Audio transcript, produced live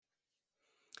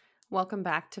Welcome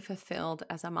back to Fulfilled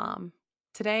as a Mom.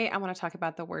 Today, I want to talk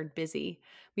about the word busy.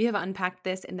 We have unpacked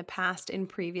this in the past in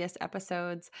previous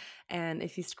episodes. And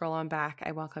if you scroll on back,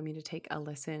 I welcome you to take a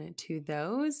listen to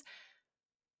those.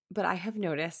 But I have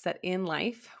noticed that in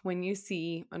life, when you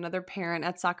see another parent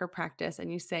at soccer practice and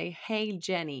you say, "Hey,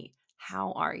 Jenny,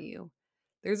 how are you?"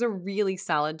 There's a really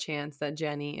solid chance that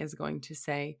Jenny is going to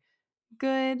say,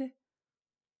 "Good,"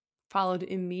 followed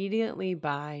immediately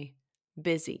by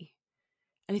busy.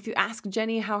 And if you ask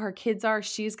Jenny how her kids are,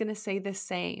 she's going to say the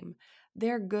same.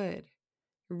 They're good,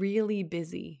 really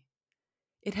busy.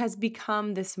 It has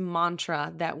become this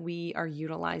mantra that we are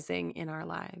utilizing in our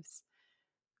lives.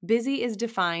 Busy is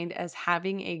defined as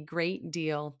having a great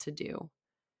deal to do,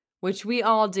 which we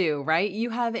all do, right?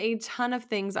 You have a ton of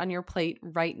things on your plate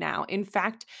right now. In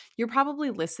fact, you're probably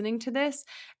listening to this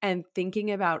and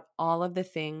thinking about all of the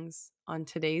things on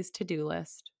today's to-do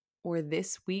list or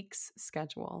this week's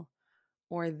schedule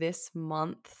or this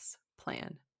month's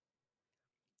plan.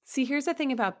 See, here's the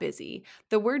thing about busy.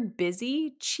 The word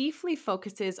busy chiefly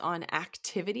focuses on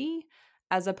activity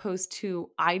as opposed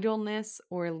to idleness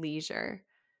or leisure.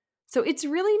 So it's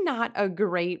really not a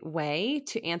great way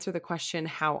to answer the question,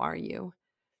 how are you?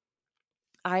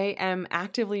 I am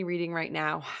actively reading right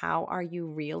now, How Are You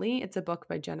Really? It's a book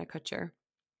by Jenna Kutcher.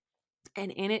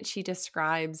 And in it, she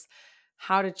describes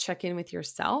how to check in with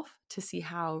yourself to see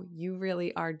how you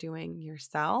really are doing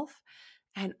yourself.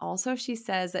 And also, she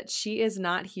says that she is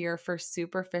not here for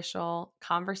superficial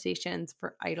conversations,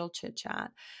 for idle chit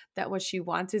chat, that what she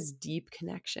wants is deep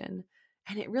connection.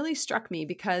 And it really struck me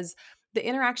because the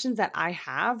interactions that I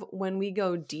have when we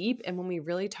go deep and when we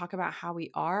really talk about how we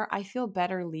are, I feel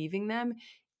better leaving them,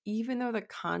 even though the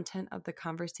content of the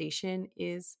conversation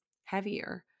is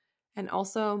heavier and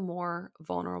also more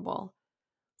vulnerable.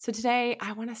 So today,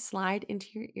 I want to slide into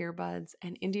your earbuds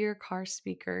and into your car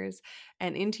speakers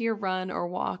and into your run or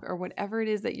walk or whatever it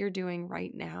is that you're doing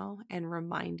right now and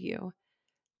remind you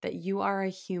that you are a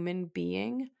human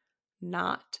being,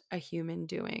 not a human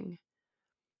doing.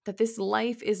 That this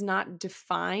life is not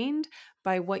defined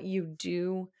by what you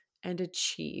do and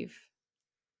achieve.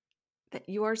 That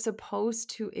you are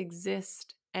supposed to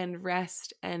exist and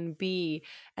rest and be,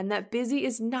 and that busy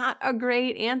is not a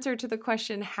great answer to the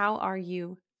question, how are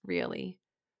you really?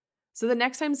 So the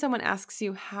next time someone asks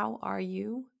you, how are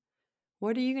you?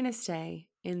 What are you going to say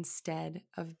instead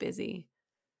of busy?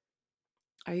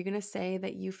 Are you going to say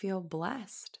that you feel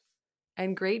blessed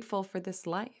and grateful for this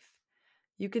life?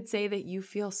 You could say that you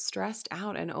feel stressed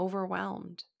out and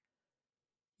overwhelmed.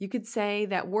 You could say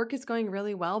that work is going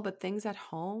really well, but things at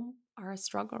home are a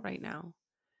struggle right now.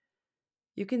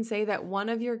 You can say that one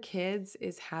of your kids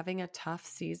is having a tough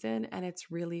season and it's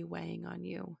really weighing on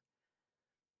you.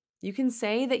 You can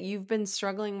say that you've been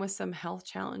struggling with some health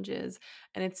challenges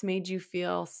and it's made you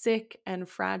feel sick and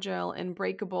fragile and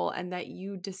breakable, and that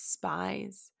you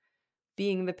despise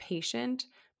being the patient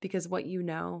because what you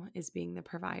know is being the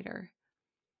provider.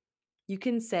 You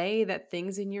can say that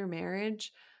things in your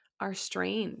marriage are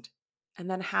strained and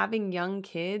that having young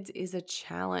kids is a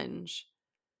challenge.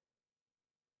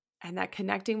 And that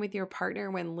connecting with your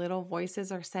partner when little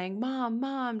voices are saying, "Mom,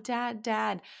 mom, dad,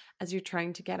 dad," as you're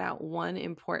trying to get out one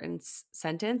important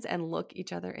sentence and look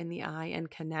each other in the eye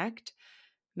and connect,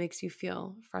 makes you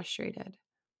feel frustrated.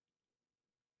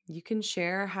 You can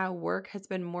share how work has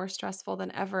been more stressful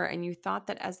than ever, and you thought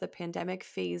that as the pandemic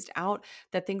phased out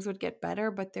that things would get better,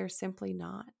 but they're simply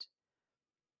not.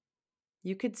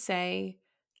 You could say,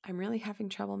 "I'm really having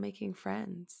trouble making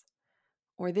friends,"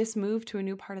 or "This move to a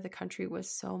new part of the country was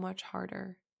so much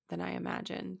harder than I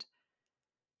imagined."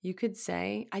 You could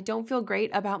say, "I don't feel great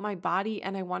about my body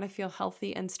and I want to feel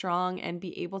healthy and strong and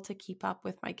be able to keep up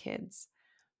with my kids."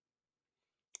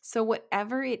 So,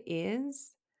 whatever it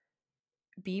is,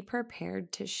 be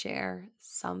prepared to share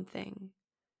something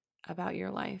about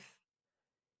your life.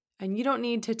 And you don't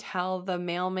need to tell the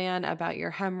mailman about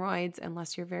your hemorrhoids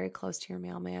unless you're very close to your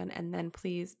mailman, and then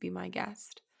please be my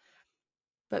guest.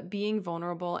 But being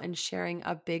vulnerable and sharing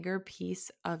a bigger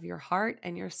piece of your heart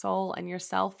and your soul and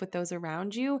yourself with those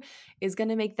around you is going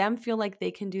to make them feel like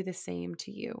they can do the same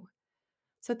to you.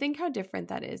 So think how different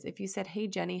that is if you said, "Hey,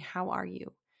 Jenny, how are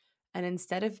you?" And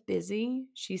instead of busy,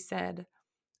 she said,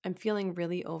 "I'm feeling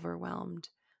really overwhelmed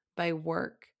by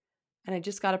work. And I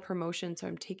just got a promotion, so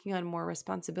I'm taking on more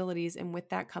responsibilities. And with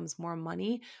that comes more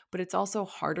money, but it's also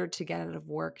harder to get out of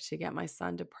work to get my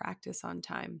son to practice on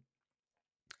time."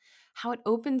 How it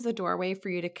opens the doorway for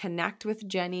you to connect with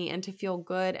Jenny and to feel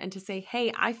good and to say,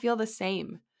 "Hey, I feel the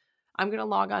same. I'm going to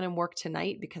log on and work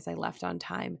tonight because I left on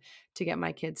time to get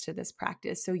my kids to this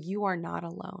practice." So you are not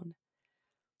alone.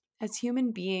 As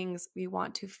human beings, we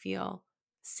want to feel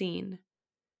seen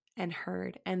and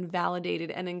heard and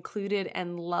validated and included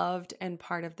and loved and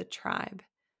part of the tribe.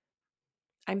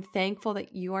 I'm thankful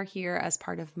that you are here as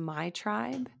part of my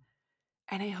tribe.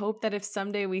 And I hope that if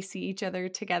someday we see each other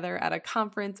together at a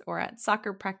conference or at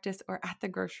soccer practice or at the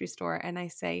grocery store and I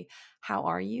say, "How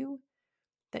are you?"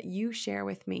 that you share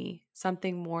with me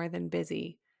something more than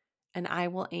busy, and I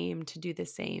will aim to do the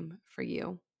same for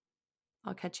you.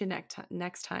 I'll catch you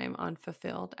next time on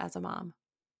Fulfilled as a Mom.